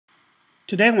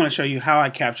Today I want to show you how I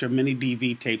capture mini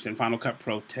DV tapes in Final Cut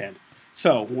Pro 10.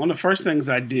 So one of the first things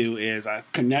I do is I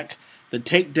connect the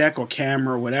tape deck or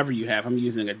camera, whatever you have. I'm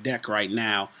using a deck right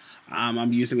now.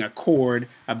 I'm using a cord,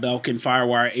 a Belkin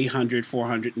Firewire 800,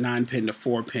 400, 9-pin to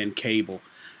 4-pin cable.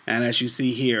 And as you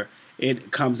see here,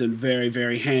 it comes in very,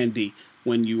 very handy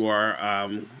when you are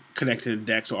connecting to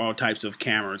decks or all types of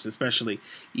cameras, especially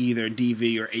either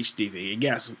DV or HDV. And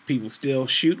yes, people still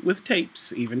shoot with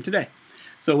tapes even today.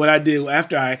 So what I do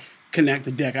after I connect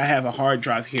the deck, I have a hard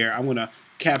drive here. I'm going to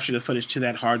capture the footage to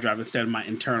that hard drive instead of my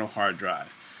internal hard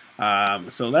drive.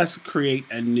 So let's create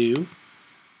a new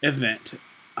event.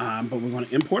 But we're going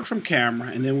to import from camera,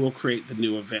 and then we'll create the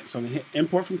new event. So I'm going to hit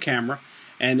import from camera,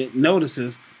 and it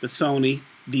notices the Sony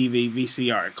DV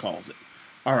VCR, it calls it.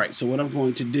 All right, so what I'm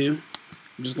going to do,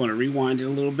 I'm just going to rewind it a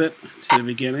little bit to the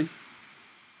beginning.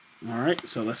 All right,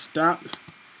 so let's stop,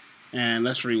 and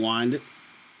let's rewind it.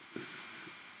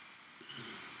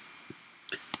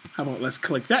 How about let's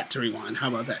click that to rewind? How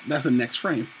about that? That's the next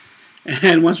frame.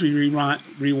 And once we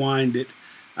rewind it,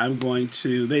 I'm going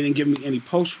to, they didn't give me any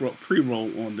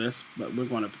pre-roll on this, but we're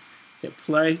going to hit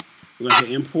play. We're going to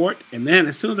hit import. And then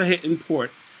as soon as I hit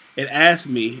import, it asks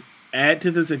me, add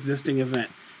to this existing event.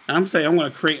 And I'm saying I'm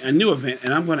going to create a new event,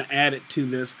 and I'm going to add it to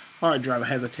this hard drive. It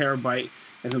has a terabyte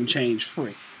and some change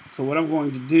free. So what I'm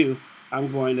going to do, I'm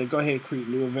going to go ahead and create a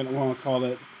new event. I'm going to call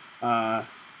it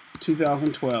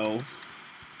 2012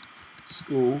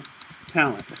 School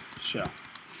Talent Show.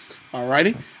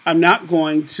 Alrighty, I'm not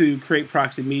going to create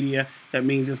proxy media. That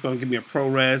means it's going to give me a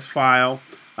ProRes file.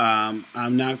 I'm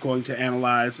not going to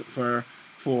analyze for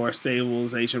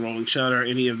stabilization, rolling shutter,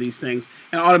 any of these things.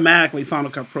 And automatically,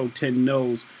 Final Cut Pro 10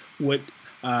 knows what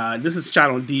this is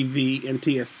shot on DV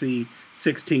NTSC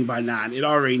 16:9. It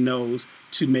already knows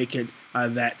to make it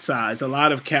that size. A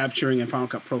lot of capturing in Final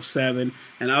Cut Pro 7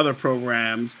 and other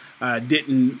programs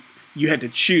you had to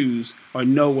choose or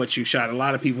know what you shot. A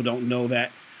lot of people don't know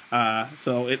that.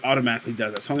 So it automatically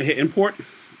does that. So I'm going to hit import,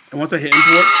 and once I hit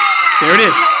import, there it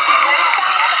is.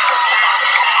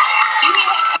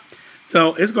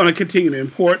 So it's going to continue to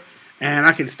import, and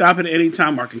I can stop it at any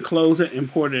time, or I can close it,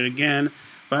 import it again,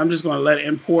 but I'm just going to let it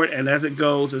import, and as it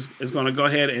goes, it's going to go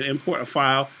ahead and import a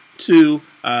file to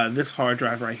this hard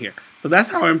drive right here. So that's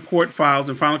how I import files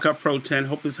in Final Cut Pro 10.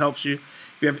 Hope this helps you.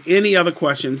 If you have any other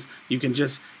questions, you can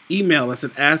just email us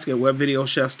at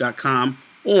ask@webvideochefs.com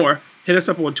or hit us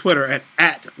up on Twitter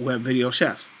at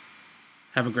webvideochefs.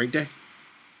 Have a great day.